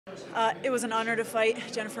It was an honor to fight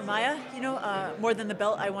Jennifer Maia. More than the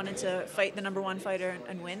belt, I wanted to fight the #1 fighter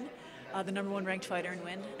and win, the #1 ranked fighter and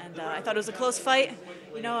win. And I thought it was a close fight.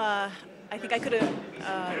 I think I could have.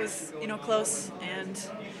 It was close and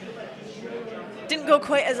didn't go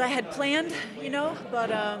quite as I had planned.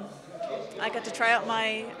 But I got to try out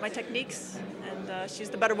my techniques, and she's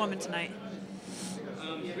the better woman tonight.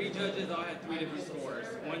 Three judges all had three different scores.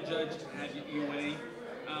 One judge had you winning.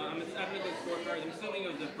 After the scorecard, I'm assuming it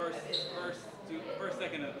was the first,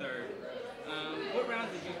 second, and third. What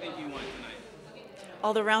rounds did you think you won tonight?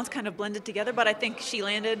 All the rounds kind of blended together, but I think she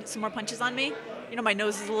landed some more punches on me. My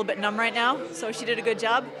nose is a little bit numb right now, so she did a good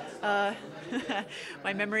job.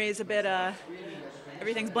 My memory is a bit,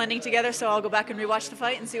 everything's blending together, so I'll go back and rewatch the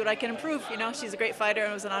fight and see what I can improve. She's a great fighter,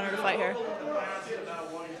 and it was an honor to fight her. Are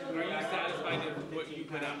you satisfied with what you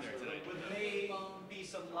put out there tonight? Would there be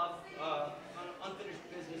some unfinished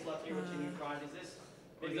business left here with Jennifer Maia?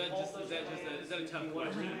 Is that a tough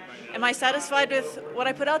question right now? Am I satisfied with what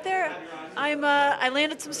I put out there? I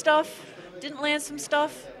landed some stuff, didn't land some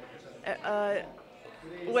stuff.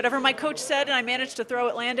 Whatever my coach said, and I managed to throw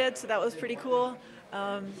it landed, so that was pretty cool.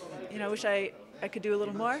 I wish I could do a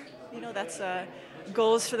little more. That's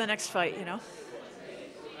goals for the next fight. You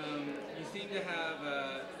seem to have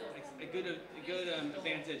a good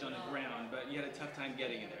advantage on the ground, but you had a tough time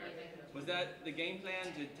getting in there. Was that the game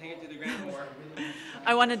plan, to take it to the ground more?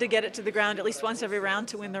 I wanted to get it to the ground at least once every round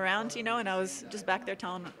to win the round, and I was just back there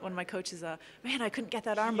telling one of my coaches, man, I couldn't get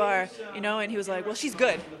that arm bar, and he was like, well, she's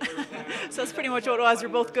good. So that's pretty much what it was. We're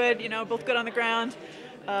both good, both good on the ground.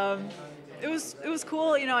 It was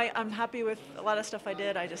cool. I'm happy with a lot of stuff I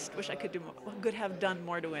did. I just wish I could have done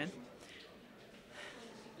more to win.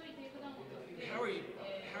 How are you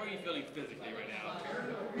feeling physically right now?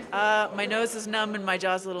 My nose is numb and my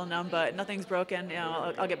jaw's a little numb, but nothing's broken.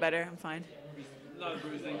 I'll get better. I'm fine. A lot of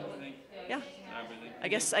bruising, I think. Yeah. I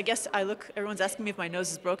guess I look. Everyone's asking me if my nose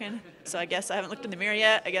is broken, so I guess I haven't looked in the mirror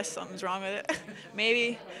yet. I guess something's wrong with it.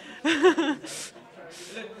 Maybe. You look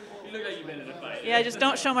like you've been in a fight. Yeah, just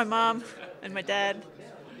don't show my mom and my dad.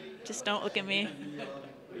 Just don't look at me.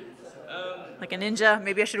 Like a ninja.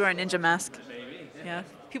 Maybe I should wear a ninja mask. Maybe. Yeah.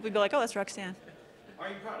 People would be like, oh, that's Roxanne.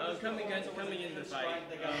 Coming into the fight,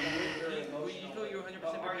 do you feel you're 100%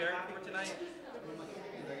 prepared for tonight?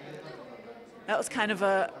 That was kind of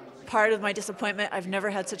a part of my disappointment. I've never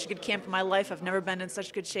had such a good camp in my life. I've never been in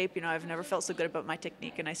such good shape. I've never felt so good about my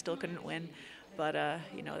technique, and I still couldn't win. But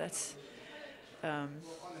that's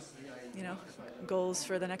goals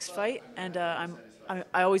for the next fight. And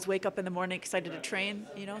I always wake up in the morning excited to train.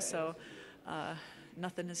 So.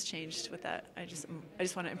 Nothing has changed with that. I just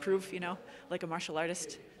want to improve, like a martial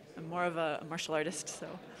artist. I'm more of a martial artist, so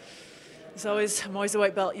I'm always a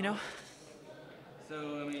white belt,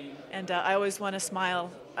 So, And I always want to smile.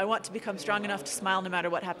 I want to become strong enough to smile no matter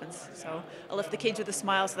what happens. So I'll lift the cage with a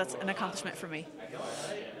smile, so that's an accomplishment for me.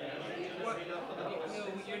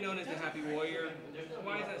 You're known as the Happy Warrior.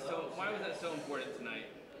 Why was that so important tonight?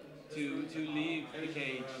 To leave the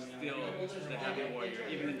cage still the Happy Warrior,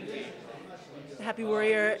 even in defeat? The Happy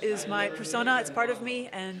Warrior is my persona. It's part of me,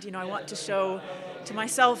 and I want to show to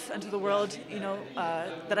myself and to the world,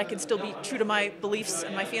 that I can still be true to my beliefs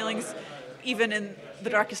and my feelings, even in the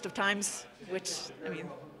darkest of times. Which,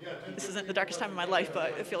 this isn't the darkest time of my life,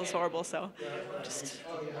 but it feels horrible. So, just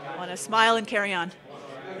want to smile and carry on.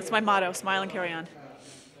 That's my motto: smile and carry on.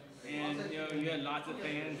 And you had lots of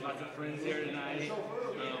fans, lots of friends here tonight.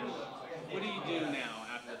 What do you do now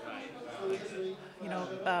after the fight?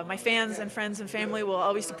 My fans and friends and family will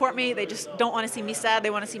always support me. They just don't want to see me sad. They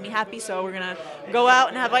want to see me happy. So we're going to go out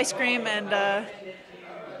and have ice cream, and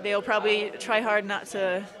they'll probably try hard not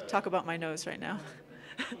to talk about my nose right now.